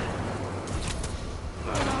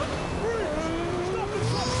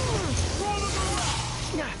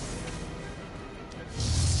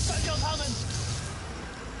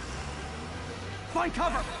 Find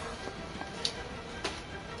cover!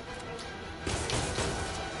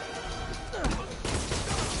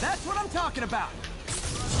 That's what I'm talking about!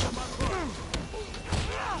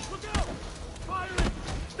 Look out! Firing!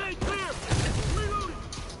 Stay clear! Reloading!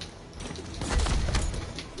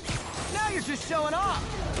 Now you're just showing off!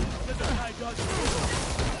 There's a high dodge.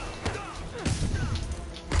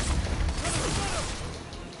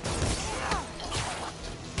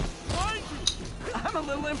 I'm a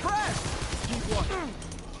little impressed! Keep watching.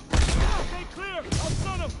 Stay clear! I'll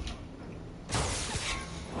stun him!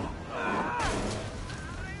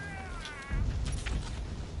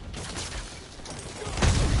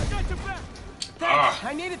 I got your back! Thanks!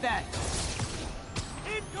 I needed that!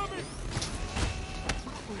 Incoming!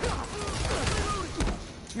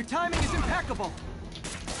 Your timing is impeccable!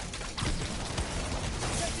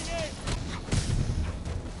 Taking aim!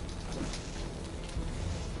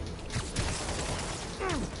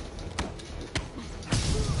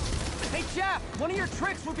 Hey, Jeff! One of your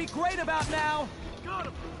tricks would be great about now! Got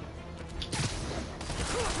him!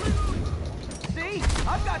 See?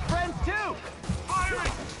 I've got friends too!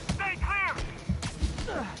 Firing! Stay clear!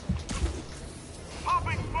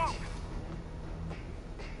 Popping smoke!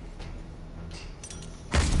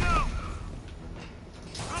 No!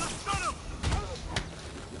 Gonna stun him!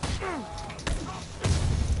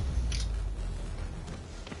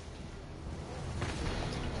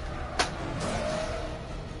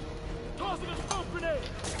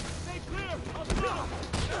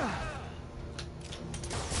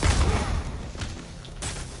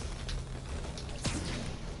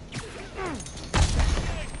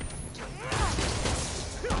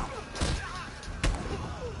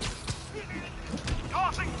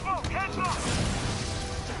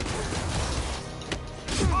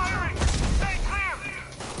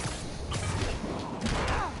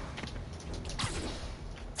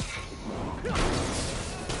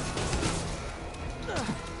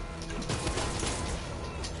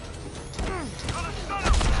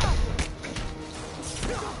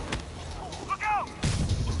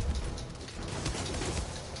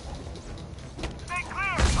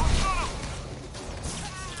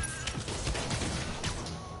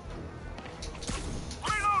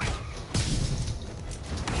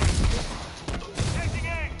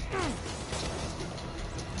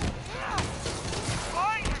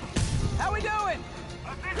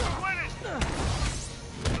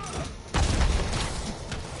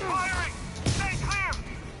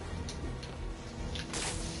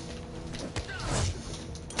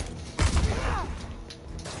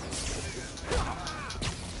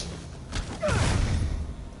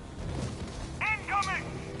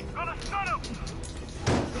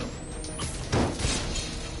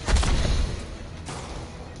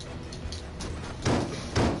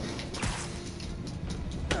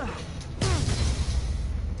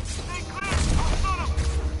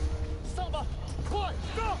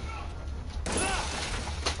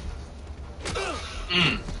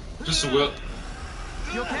 Just a whip.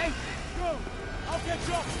 You okay? Go! I'll catch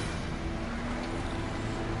up!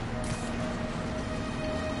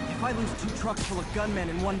 If I lose 2 trucks full of gunmen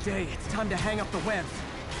in one day, it's time to hang up the webs.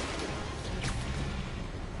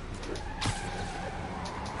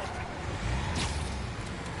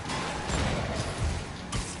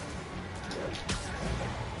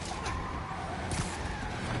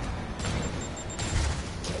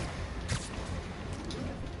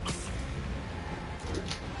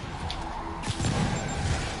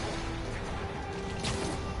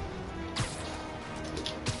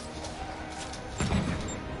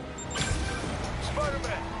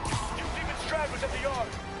 Spider-Man! New Demon Strad was at the yard.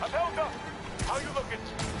 I'm held up. How you looking?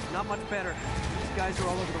 Not much better. These guys are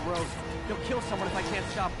all over the road. They'll kill someone if I can't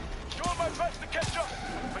stop them. Doing my best to catch up,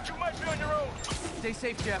 but you might be on your own. Stay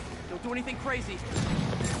safe, Jeff. Don't do anything crazy.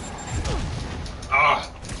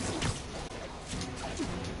 Ah.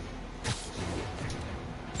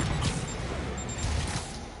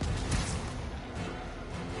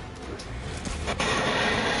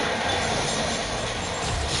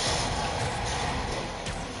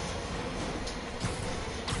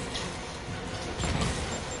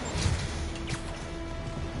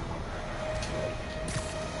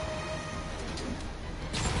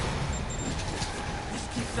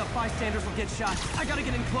 Bystanders will get shot. I gotta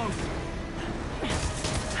get in close.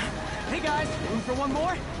 Hey guys, room for one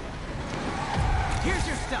more? Here's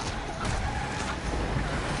your stuff.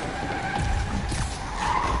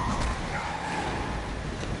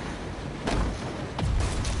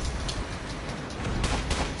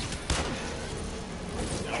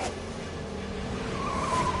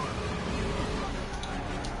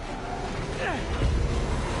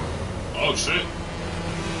 Oh shit.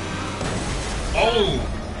 Oh.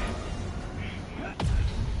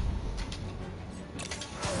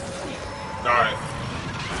 Alright.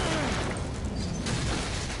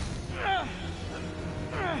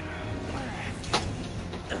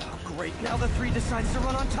 Oh, great. Now the 3 decides to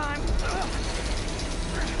run on time.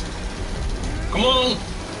 Come on.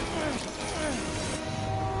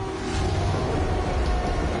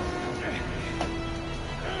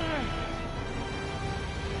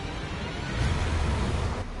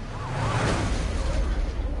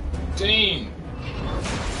 Dang.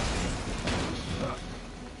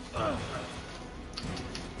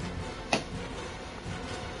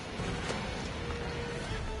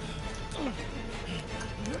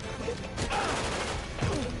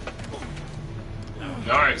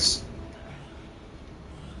 Nice.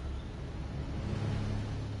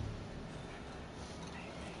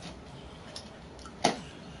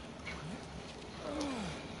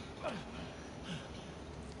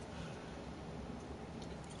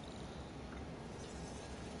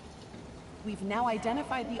 We've now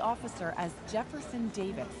identified the officer as Jefferson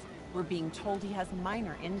Davis. We're being told he has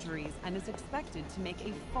minor injuries and is expected to make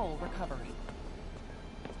a full recovery.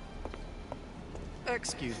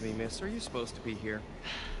 Excuse me, miss. Are you supposed to be here?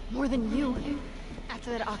 More than you. After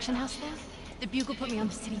that auction house there, the Bugle put me on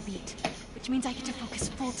the city beat, which means I get to focus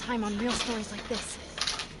full-time on real stories like this.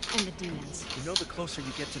 And the demons. You know the closer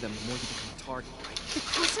you get to them, the more you become a target, right? The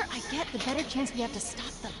closer I get, the better chance we have to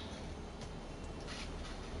stop them.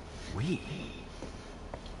 We?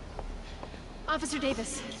 Officer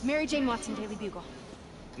Davis, Mary Jane Watson, Daily Bugle.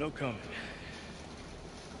 No comment.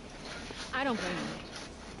 I don't blame you.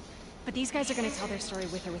 But these guys are gonna tell their story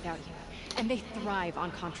with or without you. And they thrive on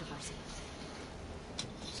controversy.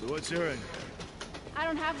 So what's your end? I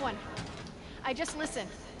don't have one. I just listen.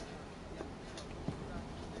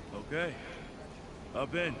 Okay.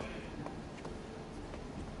 Up in.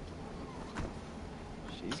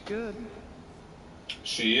 She's good.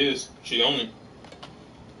 She is. She only.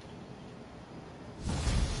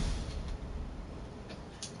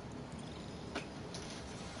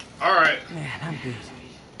 Alright. Man, I'm beat.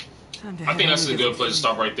 I think that's a good place to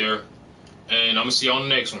stop right there. And I'm going to see you on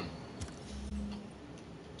the next one.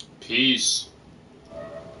 Peace.